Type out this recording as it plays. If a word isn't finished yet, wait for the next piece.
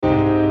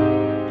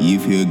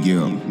If you're a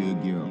girl,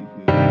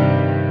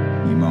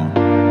 you know.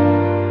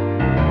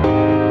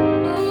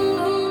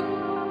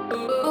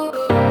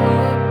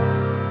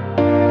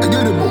 I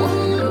get it,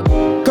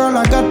 boy. Girl,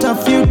 I got a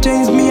few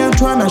things me I'm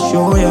tryna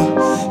show ya.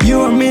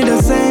 You and me the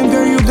same,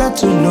 girl, you got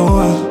to know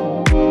her.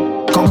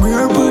 Come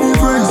here, pretty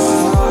face.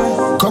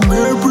 Come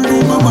here,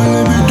 pretty mama,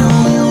 let me do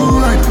you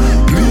right.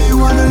 Me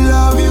wanna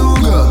love you,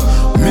 girl.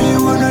 Me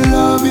wanna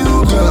love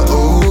you, girl.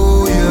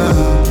 Oh yeah.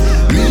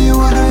 Me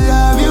wanna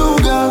love you,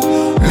 girl.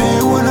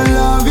 Me wanna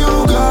love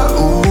you, girl.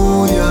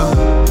 Oh yeah.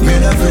 Me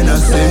not finna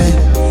say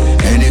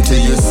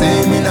anything you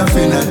say. Me not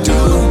finna do.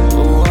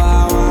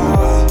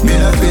 Me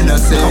not finna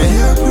say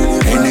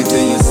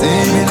anything you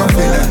say. Me not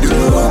finna do.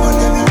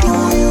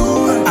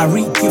 I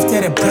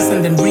re-gifted a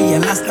present and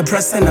realized the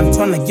present I'm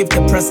tryna give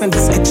the present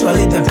is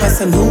actually the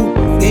person who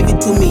gave it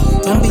to me.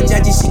 Don't be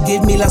judgy, she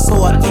gave me love,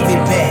 so I give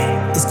it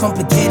back. It's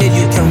complicated,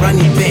 you can run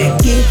it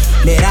back.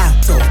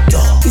 Merato,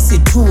 isi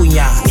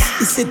tuya,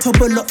 isi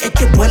tobolo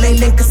eke bola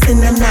ilenka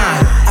sinana.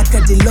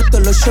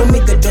 Akadilotolo, show me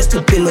the dress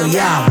to pillow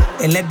ya.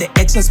 And let the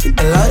action speak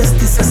the loudest,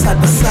 this is side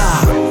by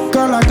side.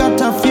 Girl, I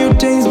got a few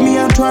things me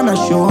I'm tryna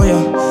show ya.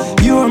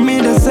 You and me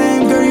the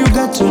same, girl, you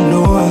got to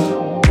know her.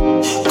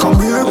 Come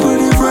here,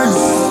 pretty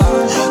face.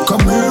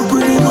 Come here,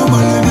 pretty mama,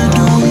 let me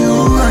do you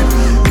right.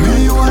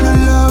 Me wanna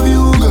love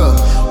you, girl.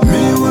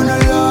 Me wanna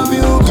love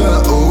you,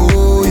 girl.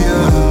 Oh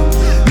yeah.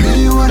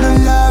 Me wanna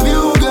love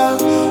you, girl.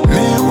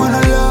 Me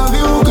wanna love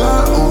you,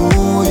 girl.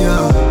 Oh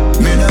yeah.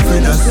 Me not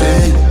finna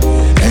say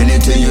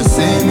anything you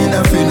say. Me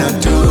not finna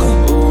do.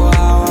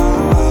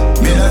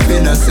 Me not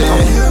finna say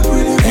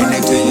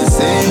anything you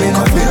say. Me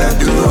not finna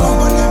do.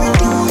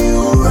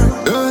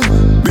 Hey,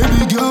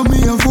 baby girl, me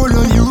I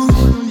follow you.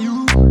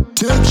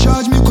 Take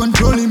charge, me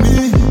controlling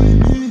me.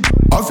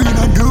 I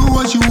finna do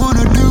what you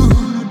wanna do.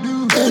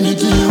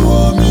 Anything you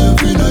want me, I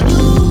finna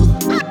do.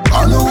 I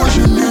know what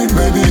you need,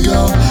 baby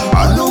girl.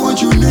 I know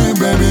what you need,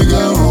 baby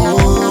girl.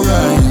 Oh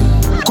yeah.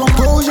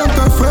 Composure,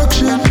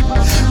 perfection.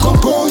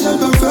 Composure,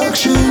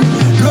 perfection.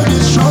 No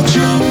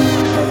destruction.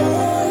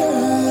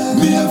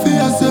 Me I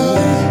feel say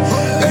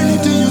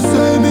anything you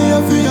say, me I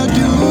feel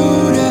do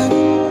that.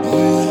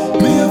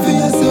 Me I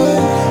feel say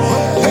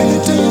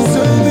anything you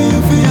say, me I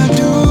feel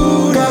do.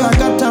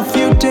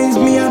 Things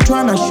me I'm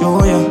tryna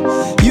show ya.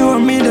 You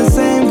and me the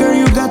same, girl,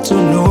 you got to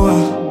know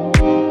her.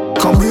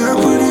 Come here,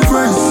 pretty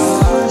face.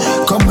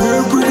 Come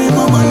here, pretty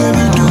mama, let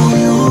me do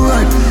you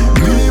right.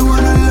 Me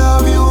wanna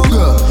love you,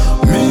 girl.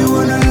 Me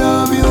wanna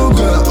love you,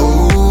 girl.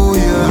 Oh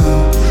yeah.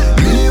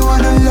 Me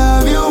wanna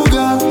love you,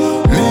 girl.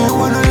 Me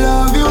wanna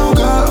love you,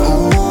 girl.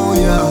 Oh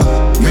yeah.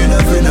 Me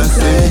not finna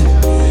say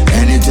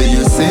anything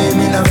you say.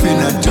 Me not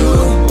finna do.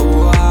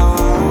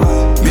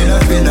 Me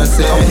not finna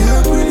say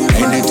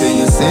anything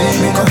you say.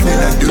 Me not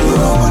finna do.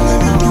 Let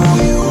me do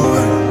you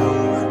right.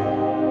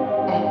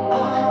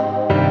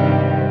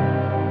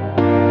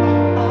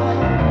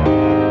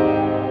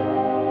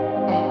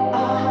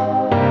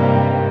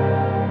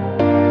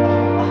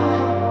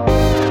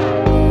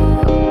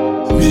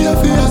 Me I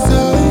feel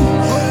say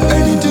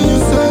anything you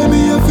say. Me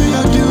I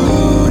feel do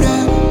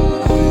that.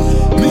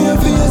 Me I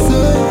feel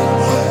say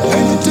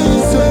anything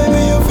you say.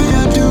 Me I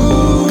feel do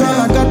that. Girl,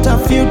 I got a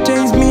few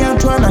things me I'm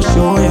tryna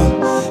show ya.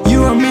 You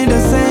and me the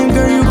same,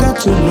 girl, you got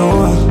to know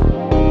her.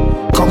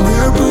 Come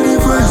here,